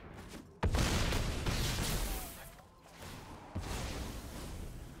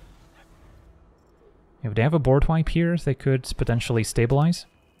 If they have a board wipe here, they could potentially stabilize.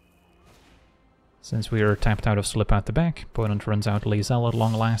 Since we are tapped out of Slip Out the Back, opponent runs out Laz'zel at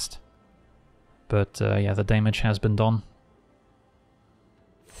long last. But yeah, the damage has been done.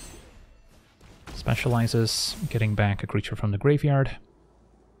 Specializes, getting back a creature from the graveyard.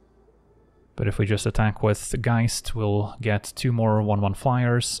 But if we just attack with Geist, we'll get 2 more 1/1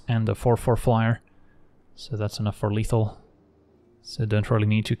 flyers and a 4/4 flyer. So that's enough for lethal. So don't really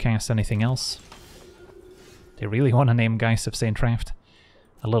need to cast anything else. They really want to name Geist of Saint Traft.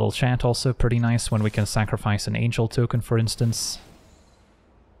 A little chat also pretty nice when we can sacrifice an angel token, for instance.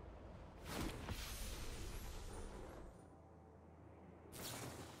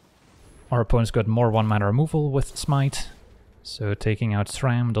 Our opponent's got more 1-mana removal with Smite, so taking out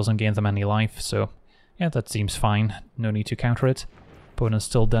SRAM doesn't gain them any life, so yeah, that seems fine. No need to counter it. Opponent's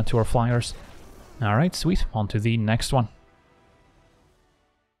still dead to our flyers. Alright, sweet. On to the next one.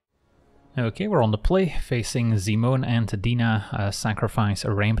 Okay, we're on the play, facing Zimone and Dina, sacrifice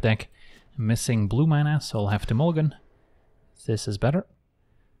a ramp deck. Missing blue mana, so I'll have to mulligan. This is better.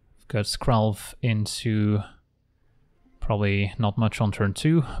 I've got Skrelv into probably not much on turn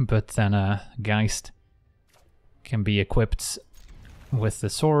 2, but then Geist can be equipped with the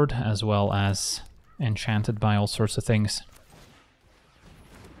sword, as well as enchanted by all sorts of things.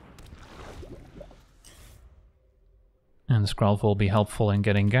 And Skrelv will be helpful in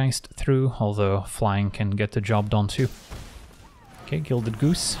getting Geist through, although flying can get the job done too. Okay, Gilded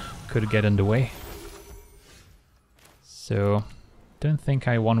Goose could get in the way. So, don't think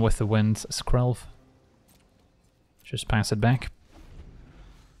I won with the wind, Skrelv. Just pass it back.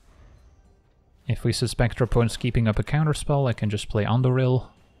 If we suspect our opponent's keeping up a counterspell, I can just play Underil.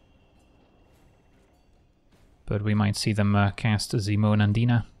 But we might see them cast Zimone and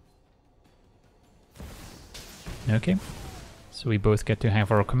Dina. Okay. So we both get to have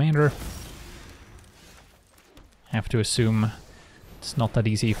our commander. Have to assume it's not that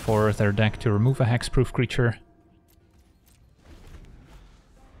easy for their deck to remove a hexproof creature.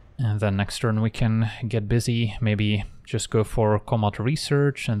 And then next turn we can get busy, maybe just go for Combat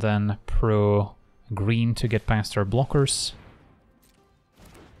Research and then pro green to get past our blockers.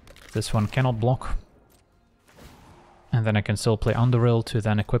 This one cannot block. And then I can still play Underil to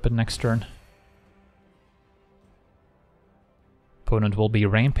then equip it next turn. Opponent will be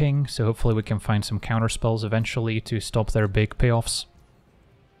ramping, so hopefully we can find some counterspells eventually to stop their big payoffs.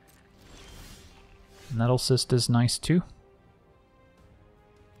 Nettlecyst is nice too.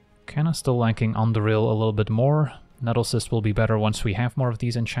 Kinda still liking Underil a little bit more. Nettlecyst will be better once we have more of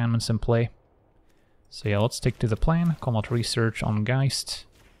these enchantments in play. So yeah, let's stick to the plan. Combat Research on Geist.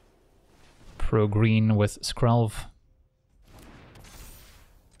 Pro green with Skrelv.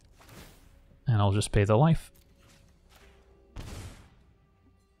 And I'll just pay the life.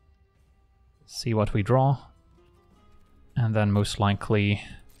 See what we draw. And then most likely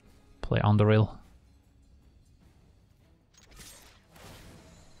play Underil.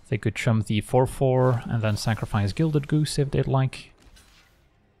 They could chump the 4/4 and then sacrifice Gilded Goose if they'd like.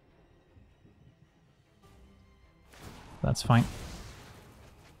 That's fine.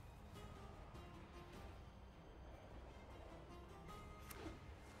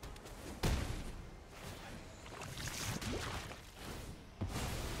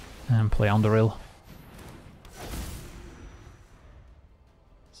 And play Underil.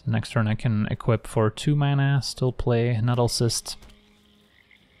 So next turn I can equip for 2 mana, still play Nettlecyst.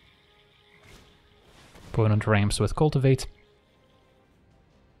 Opponent ramps with Cultivate.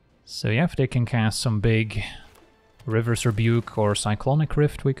 So yeah, if they can cast some big River's Rebuke or Cyclonic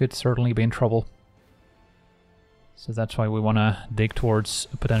Rift, we could certainly be in trouble. So that's why we want to dig towards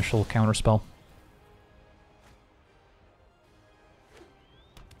a potential counterspell.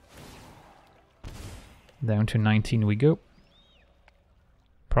 Down to 19 we go.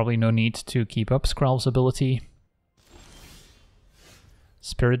 Probably no need to keep up Skrelv's ability.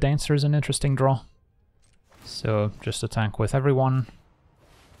 Spirit Dancer is an interesting draw. So just attack with everyone.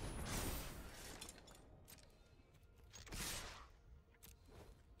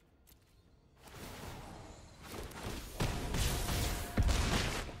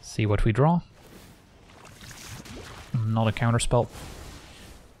 See what we draw. Not a counterspell.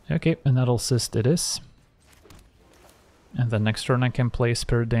 Okay, a Nettlecyst it is. And then next turn I can play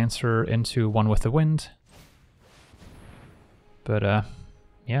Spirit Dancer into One with the Wind. But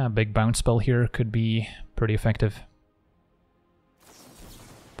yeah, a big bounce spell here could be pretty effective.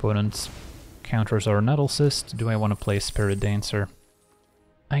 Opponent counters our Nettle Cyst. Do I want to play Spirit Dancer?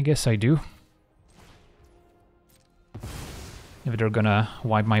 I guess I do. If they're gonna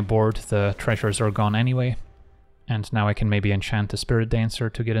wipe my board, the treasures are gone anyway. And now I can maybe enchant the Spirit Dancer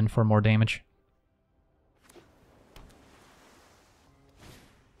to get in for more damage.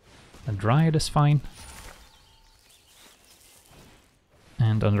 A Dryad is fine.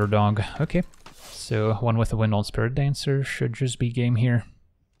 And Underdog, okay. So One with the Wind on Spirit Dancer should just be game here.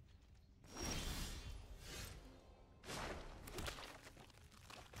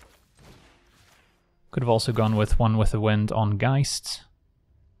 Could have also gone with One with the Wind on Geist.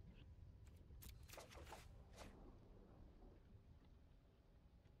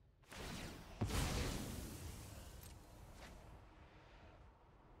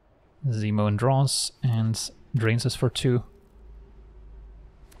 Zimone draws and drains us for 2.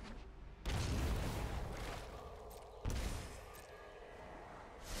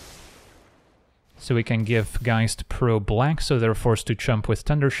 So we can give Geist Pro Black, so they're forced to chump with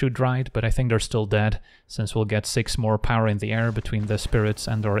Thundershoot Dryad, but I think they're still dead, since we'll get 6 more power in the air between the Spirits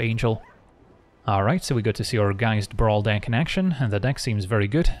and our Angel. Alright, so we got to see our Geist Brawl deck in action, and the deck seems very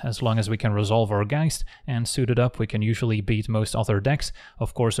good. As long as we can resolve our Geist and suit it up, we can usually beat most other decks.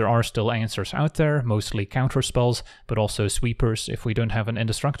 Of course, there are still answers out there, mostly counter spells, but also sweepers if we don't have an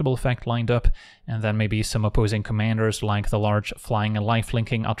indestructible effect lined up, and then maybe some opposing commanders like the large flying and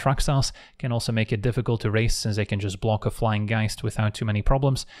life-linking Atraxas can also make it difficult to race, since they can just block a flying Geist without too many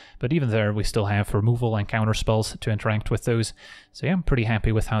problems. But even there, we still have removal and counter spells to interact with those. So yeah, I'm pretty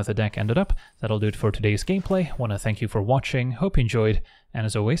happy with how the deck ended up. That'll do it for today's gameplay. Want to thank you for watching, hope you enjoyed, and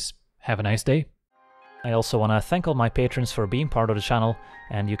as always, have a nice day. I also want to thank all my patrons for being part of the channel,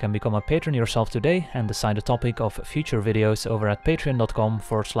 and you can become a patron yourself today and decide the topic of future videos over at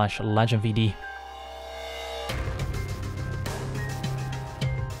patreon.com/LegenVD.